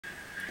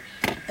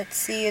Let's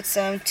see, it's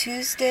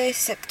Tuesday,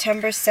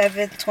 September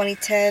 7th,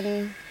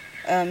 2010,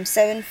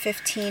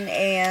 7:15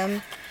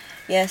 a.m.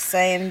 Yes,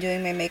 I am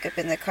doing my makeup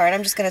in the car, and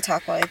I'm just gonna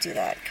talk while I do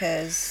that,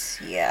 because,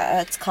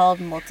 yeah, it's called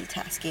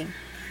multitasking.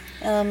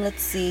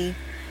 Let's see.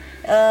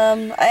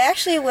 I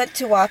actually went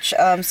to watch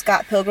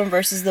Scott Pilgrim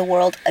versus the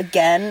World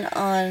again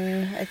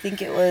on, I think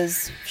it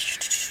was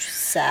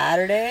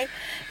Saturday.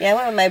 Yeah, I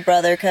went with my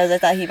brother because I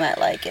thought he might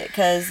like it.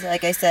 Because,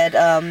 like I said,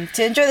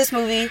 to enjoy this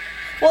movie,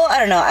 well, I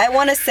don't know. I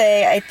want to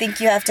say I think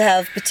you have to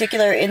have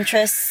particular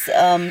interests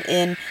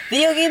in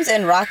video games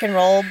and rock and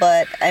roll,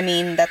 but I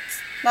mean, that's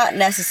not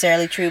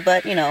necessarily true,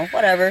 but you know,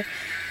 whatever.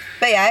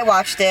 But yeah, I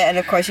watched it, and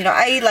of course, you know,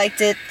 I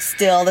liked it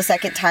still the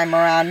second time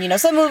around. You know,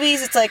 some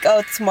movies, it's like, oh,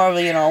 it's more of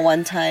a, you know, a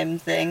one-time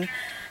thing.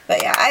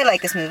 But yeah, I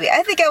like this movie.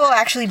 I think I will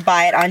actually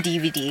buy it on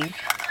DVD.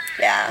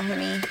 Yeah, let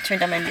me turn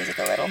down my music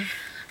a little.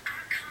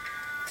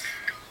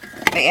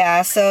 But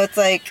yeah, so it's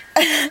like,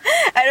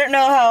 I don't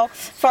know how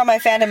far my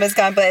fandom has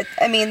gone, but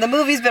I mean, the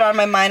movie's been on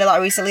my mind a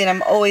lot recently, and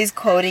I'm always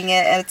quoting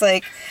it, and it's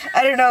like,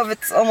 I don't know if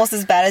it's almost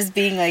as bad as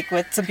being like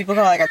what some people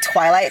call like a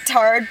Twilight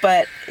tard,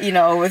 but, you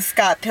know, with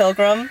Scott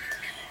Pilgrim.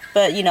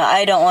 But, you know,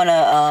 I don't want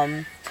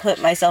to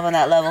put myself on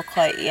that level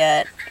quite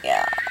yet.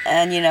 Yeah,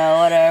 and, you know,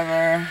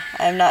 whatever.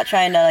 I'm not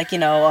trying to, like, you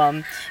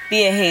know,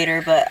 be a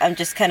hater, but I'm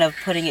just kind of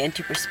putting it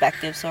into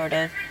perspective, sort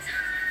of.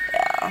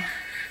 Yeah.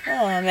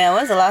 Oh, man,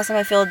 when was the last time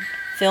I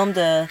filmed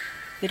a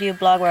video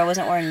blog where I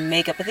wasn't wearing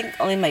makeup? I think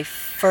only my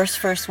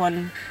first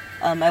one,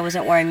 I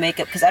wasn't wearing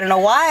makeup, because I don't know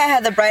why I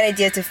had the bright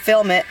idea to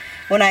film it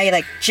when I,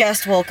 like,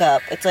 just woke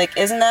up. It's like,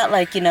 isn't that,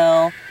 like, you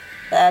know,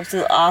 the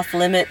absolute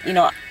off-limit, you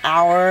know,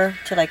 hour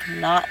to, like,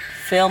 not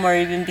film or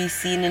even be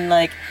seen in,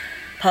 like,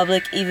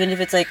 public, even if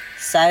it's, like,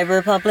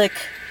 cyber public?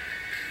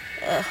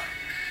 Ugh.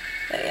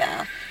 But,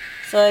 yeah.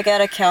 So I got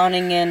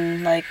accounting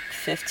in, like,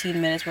 15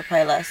 minutes, but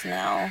probably less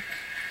now.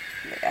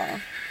 But, yeah.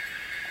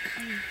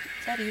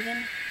 Is that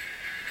even?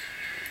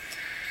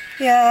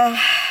 Yeah.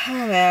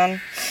 Oh,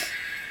 man.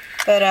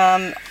 But,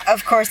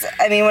 of course,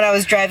 I mean, when I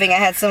was driving, I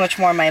had so much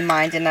more in my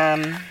mind, and,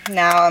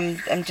 now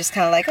I'm just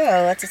kind of like,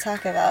 oh, what to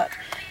talk about?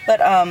 But,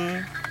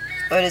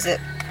 what is it?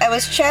 I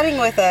was chatting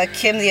with,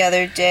 Kim the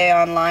other day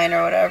online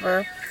or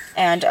whatever,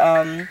 and,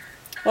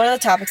 one of the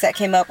topics that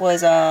came up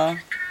was,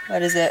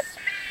 what is it?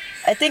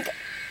 I think,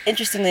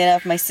 interestingly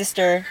enough, my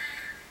sister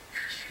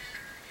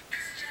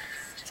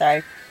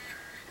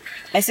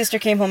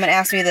came home and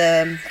asked me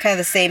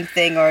the same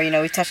thing, or, you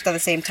know, we touched on the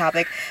same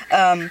topic.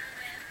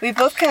 We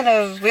all kind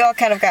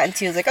of got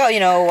into, like, oh, you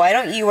know, why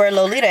don't you wear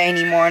Lolita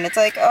anymore? And it's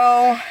like,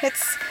 oh,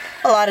 it's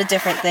a lot of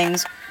different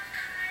things.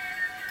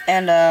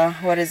 And,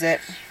 what is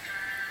it?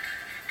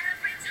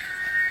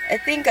 I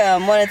think,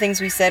 one of the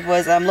things we said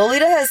was,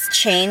 Lolita has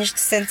changed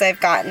since I've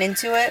gotten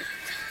into it.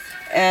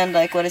 And,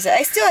 like, what is it?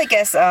 I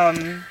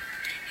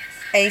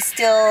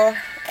still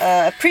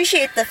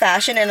appreciate the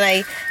fashion, and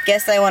I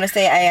guess I want to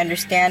say I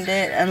understand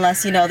it,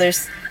 unless, you know,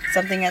 there's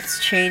something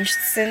that's changed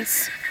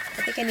since.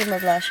 I think I need more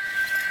blush.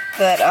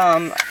 But,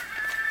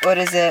 what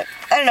is it?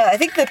 I don't know, I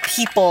think the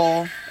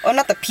people, or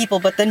not the people,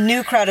 but the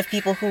new crowd of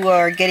people who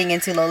are getting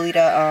into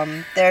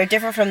Lolita, they're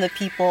different from the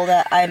people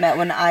that I met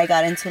when I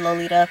got into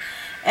Lolita.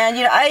 And,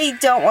 you know, I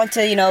don't want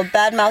to, you know,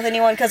 badmouth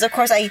anyone, because, of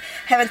course, I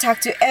haven't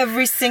talked to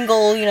every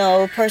single, you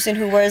know, person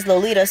who wears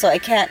Lolita, so I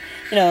can't,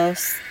 you know,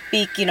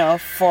 speak, you know,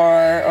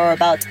 for or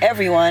about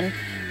everyone.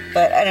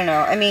 But, I don't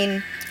know, I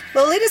mean,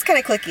 Lolita's kind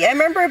of cliquey. I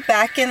remember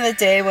back in the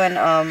day when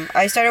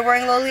I started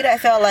wearing Lolita, I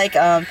felt like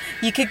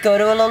you could go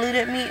to a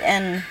Lolita meet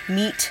and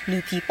meet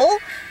new people,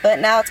 but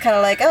now it's kind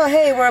of like, oh,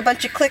 hey, we're a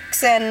bunch of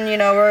cliques, and, you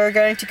know, we're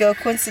going to go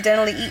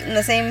coincidentally eat in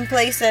the same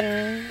place,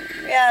 and,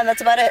 yeah,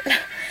 that's about it.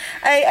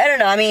 I don't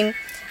know, I mean,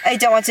 I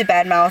don't want to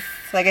badmouth,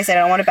 like I said,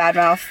 I don't want to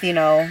badmouth, you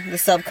know, the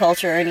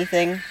subculture or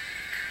anything,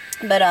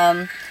 but,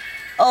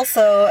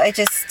 also, I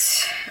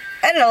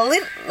don't know,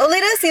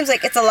 Lolita seems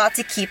like it's a lot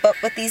to keep up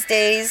with these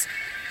days,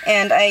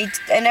 and I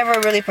never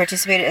really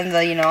participated in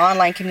the, you know,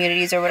 online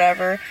communities or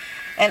whatever,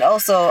 and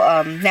also,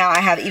 now I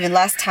have even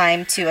less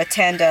time to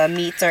attend,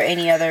 meets or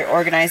any other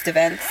organized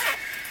events.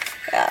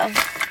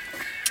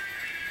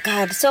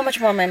 God, so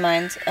much more on my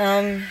mind.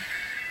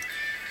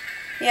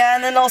 Yeah,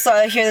 and then also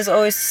I hear there's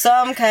always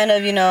some kind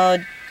of, you know,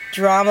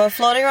 drama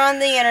floating around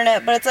the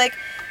internet, but it's like,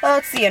 oh,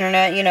 it's the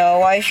internet, you know,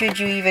 why should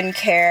you even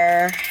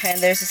care?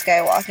 And there's this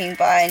guy walking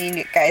by, and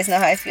you guys know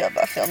how I feel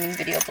about filming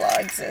video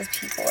blogs, as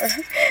people are,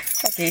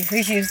 okay,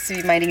 he seems to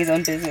be minding his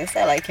own business,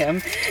 I like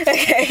him,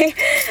 okay,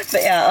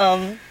 but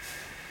yeah,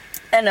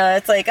 I know,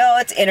 it's like, oh,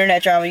 it's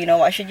internet drama, you know,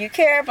 why should you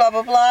care, blah,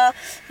 blah, blah,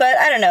 but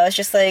I don't know, it's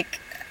just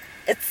like,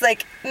 it's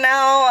like,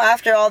 now,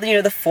 after all the, you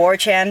know, the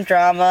 4chan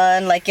drama,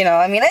 and, like, you know,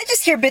 I mean, I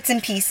just hear bits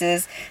and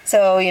pieces,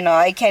 so, you know,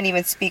 I can't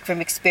even speak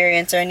from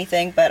experience or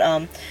anything, but,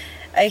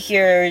 I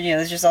hear, you know,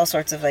 there's just all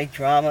sorts of, like,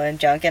 drama and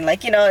junk, and,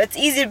 like, you know, it's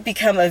easy to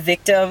become a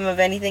victim of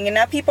anything, and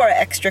now people are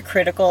extra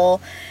critical,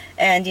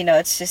 and, you know,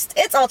 it's just,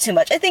 it's all too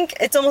much. I think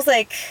it's almost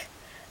like,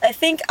 I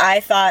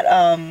thought,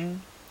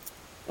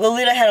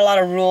 Lolita had a lot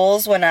of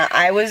rules when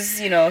I was,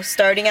 you know,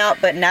 starting out,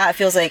 but now it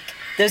feels like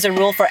there's a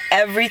rule for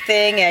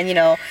everything, and you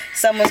know,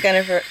 someone's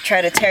gonna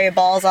try to tear your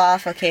balls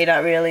off. Okay,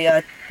 not really,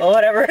 but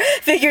whatever.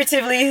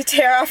 Figuratively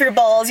tear off your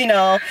balls, you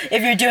know,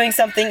 if you're doing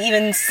something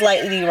even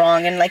slightly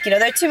wrong. And like, you know,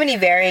 there are too many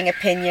varying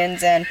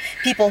opinions and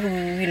people who,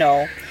 you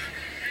know,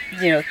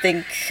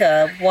 think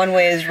one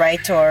way is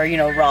right or, you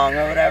know, wrong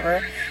or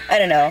whatever. I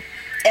don't know.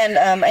 And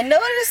I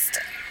noticed,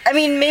 I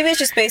mean, maybe it's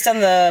just based on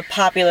the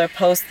popular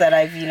posts that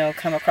I've, you know,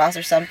 come across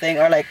or something,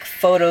 or like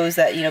photos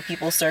that, you know,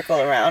 people circle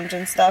around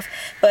and stuff.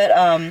 But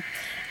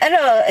I don't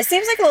know, it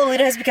seems like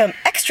Lolita has become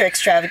extra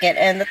extravagant,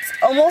 and that's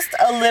almost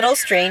a little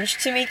strange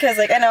to me, because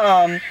like, I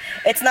know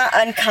it's not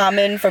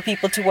uncommon for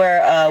people to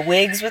wear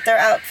wigs with their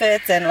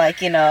outfits, and like,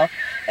 you know,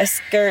 a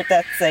skirt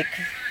that's like,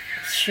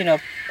 you know,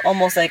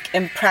 almost like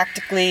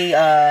impractically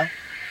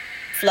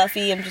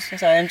fluffy. I'm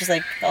just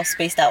like all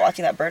spaced out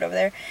watching that bird over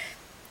there.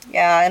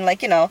 Yeah, and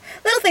like, you know,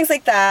 little things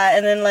like that.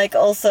 And then like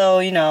also,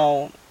 you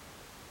know,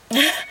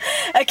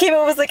 I came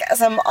up with like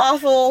some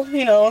awful,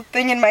 you know,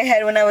 thing in my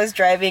head when I was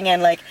driving,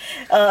 and like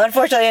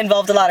unfortunately it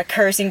involved a lot of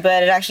cursing,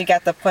 but it actually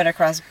got the point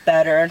across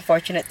better,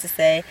 unfortunate to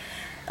say.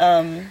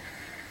 I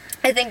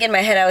think in my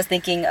head I was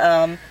thinking,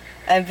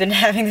 I've been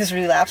having this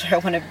relapse where I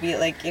want to be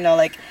like, you know,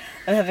 like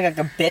I'm having like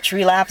a bitch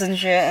relapse and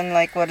shit, and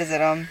like, what is it,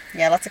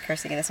 yeah, lots of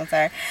cursing in this one,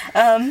 sorry.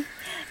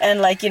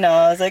 And like, you know,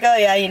 I was like, oh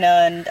yeah, you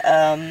know,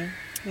 and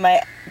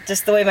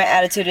just the way my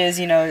attitude is,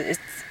 you know,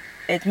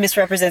 it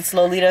misrepresents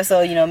Lolita,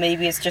 so, you know,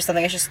 maybe it's just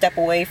something I should step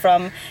away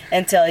from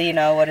until, you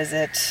know, until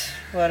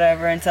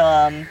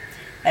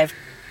I've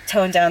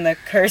toned down the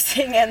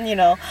cursing and, you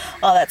know,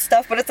 all that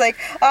stuff. But it's like,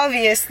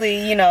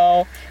 obviously, you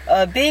know,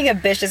 being a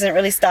bitch doesn't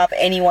really stop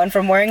anyone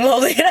from wearing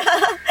Lolita.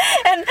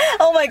 And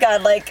oh my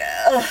god, like,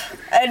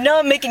 I know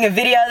I'm making a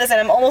video of this and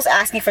I'm almost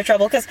asking for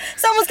trouble, because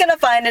someone's gonna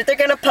find it, they're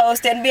gonna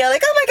post it and be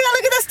like, oh my god,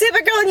 look at that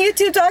stupid girl on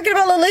YouTube talking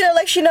about Lolita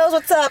like she knows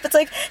what's up. It's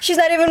like, she's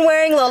not even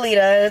wearing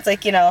Lolita. And it's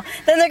like, you know,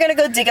 then they're gonna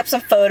go dig up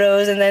some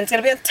photos, and then it's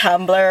gonna be on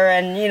Tumblr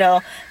and, you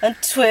know, on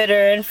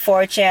Twitter and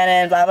 4chan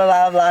and blah blah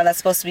blah blah, and that's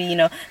supposed to be, you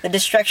know, the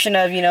destruction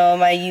of, you know,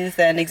 my youth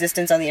and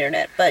existence on the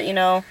internet. But, you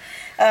know,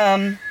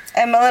 I'm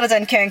a little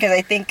done caring, because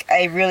I think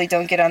I really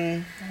don't get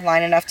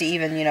online enough to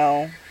even, you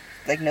know,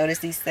 like notice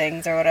these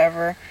things or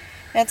whatever.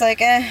 And it's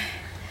like, I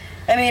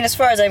mean, as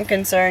far as I'm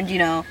concerned, you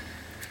know,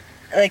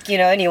 like, you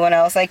know, anyone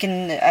else, I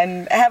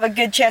have a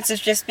good chance of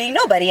just being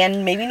nobody,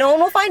 and maybe no one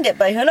will find it,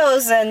 but who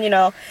knows. And, you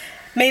know,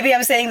 maybe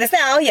I'm saying this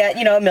now, yet,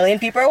 you know, 1 million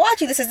people are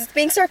watching this as it's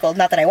being circled.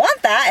 Not that I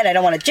want that, and I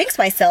don't want to jinx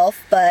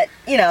myself, but,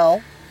 you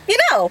know.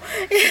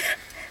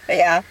 But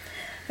yeah.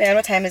 Man,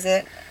 what time is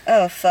it?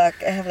 Oh, fuck.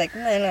 I have, like,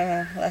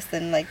 less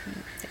than, like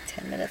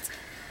 10 minutes.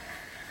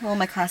 Oh,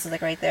 my class is,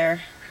 like, right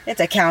there. It's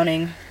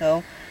accounting,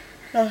 so.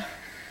 Oh,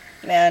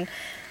 man.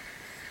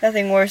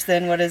 Nothing worse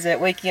than,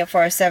 waking up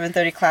for a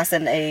 7:30 class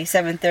and a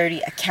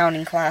 7:30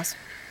 accounting class.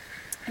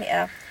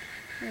 Yeah.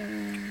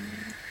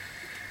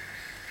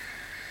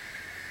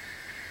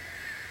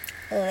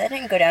 Oh, that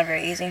didn't go down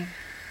very easy.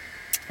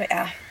 But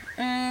yeah.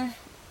 I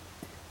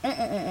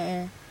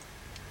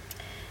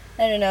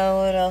don't know,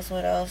 what else?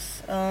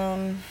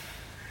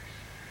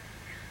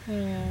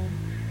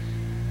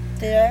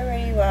 Did I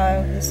already?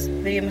 Wow, this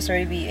video must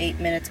already be 8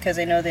 minutes, because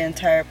I know the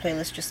entire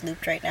playlist just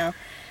looped right now.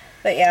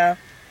 But yeah.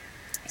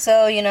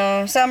 So, you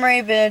know,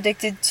 summary, been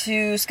addicted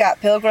to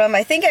Scott Pilgrim.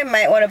 I think I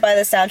might want to buy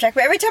the soundtrack,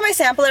 but every time I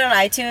sample it on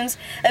iTunes,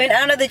 I mean, I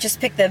don't know if they just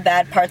pick the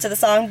bad parts of the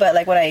song, but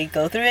like when I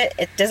go through it,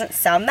 it doesn't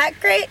sound that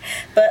great.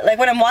 But like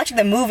when I'm watching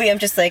the movie, I'm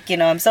just like, you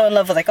know, I'm so in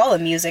love with like all the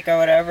music or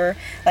whatever,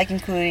 like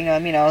including,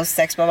 you know,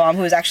 Sex Bomb,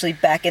 who is actually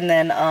Beck, and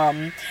then,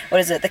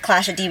 The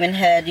Clash of Demon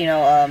Head, you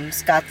know,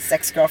 Scott's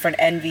ex-girlfriend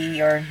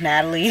Envy, or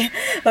Natalie,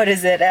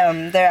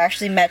 they're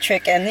actually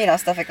metric, and, you know,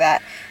 stuff like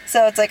that.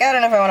 So it's like, I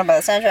don't know if I want to buy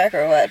the soundtrack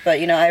or what, but,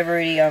 you know, I've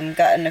already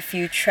gotten a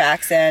few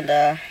tracks, and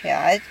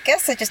yeah, I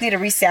guess I just need to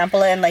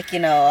resample it and, like, you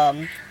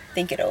know,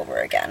 think it over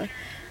again.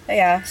 But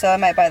yeah, so I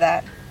might buy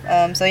that.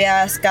 So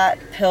yeah, Scott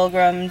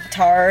Pilgrim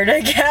Tard,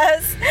 I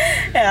guess.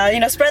 Yeah,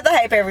 you know, spread the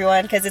hype,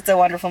 everyone, because it's a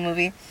wonderful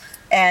movie.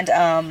 And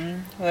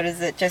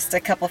just a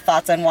couple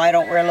thoughts on why I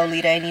don't wear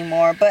Lolita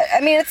anymore. But I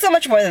mean, it's so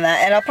much more than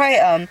that, and I'll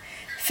probably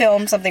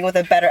film something with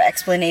a better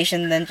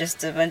explanation than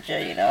just a bunch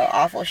of, you know,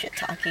 awful shit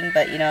talking.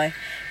 But, you know,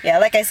 yeah,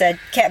 like I said,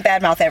 can't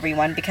badmouth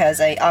everyone, because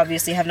I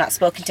obviously have not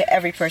spoken to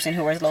every person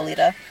who wears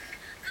Lolita.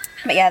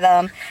 But yeah,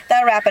 that'll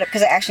wrap it up,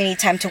 because I actually need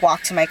time to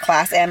walk to my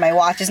class, and my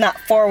watch is not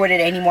forwarded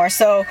anymore,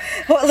 so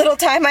what little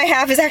time I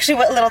have is actually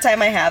what little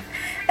time I have.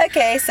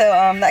 Okay, so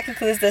that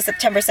concludes the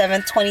September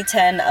 7th,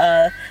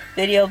 2010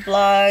 video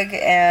blog,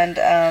 and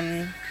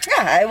yeah,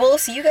 I will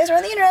see you guys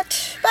around the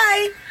internet.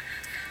 Bye!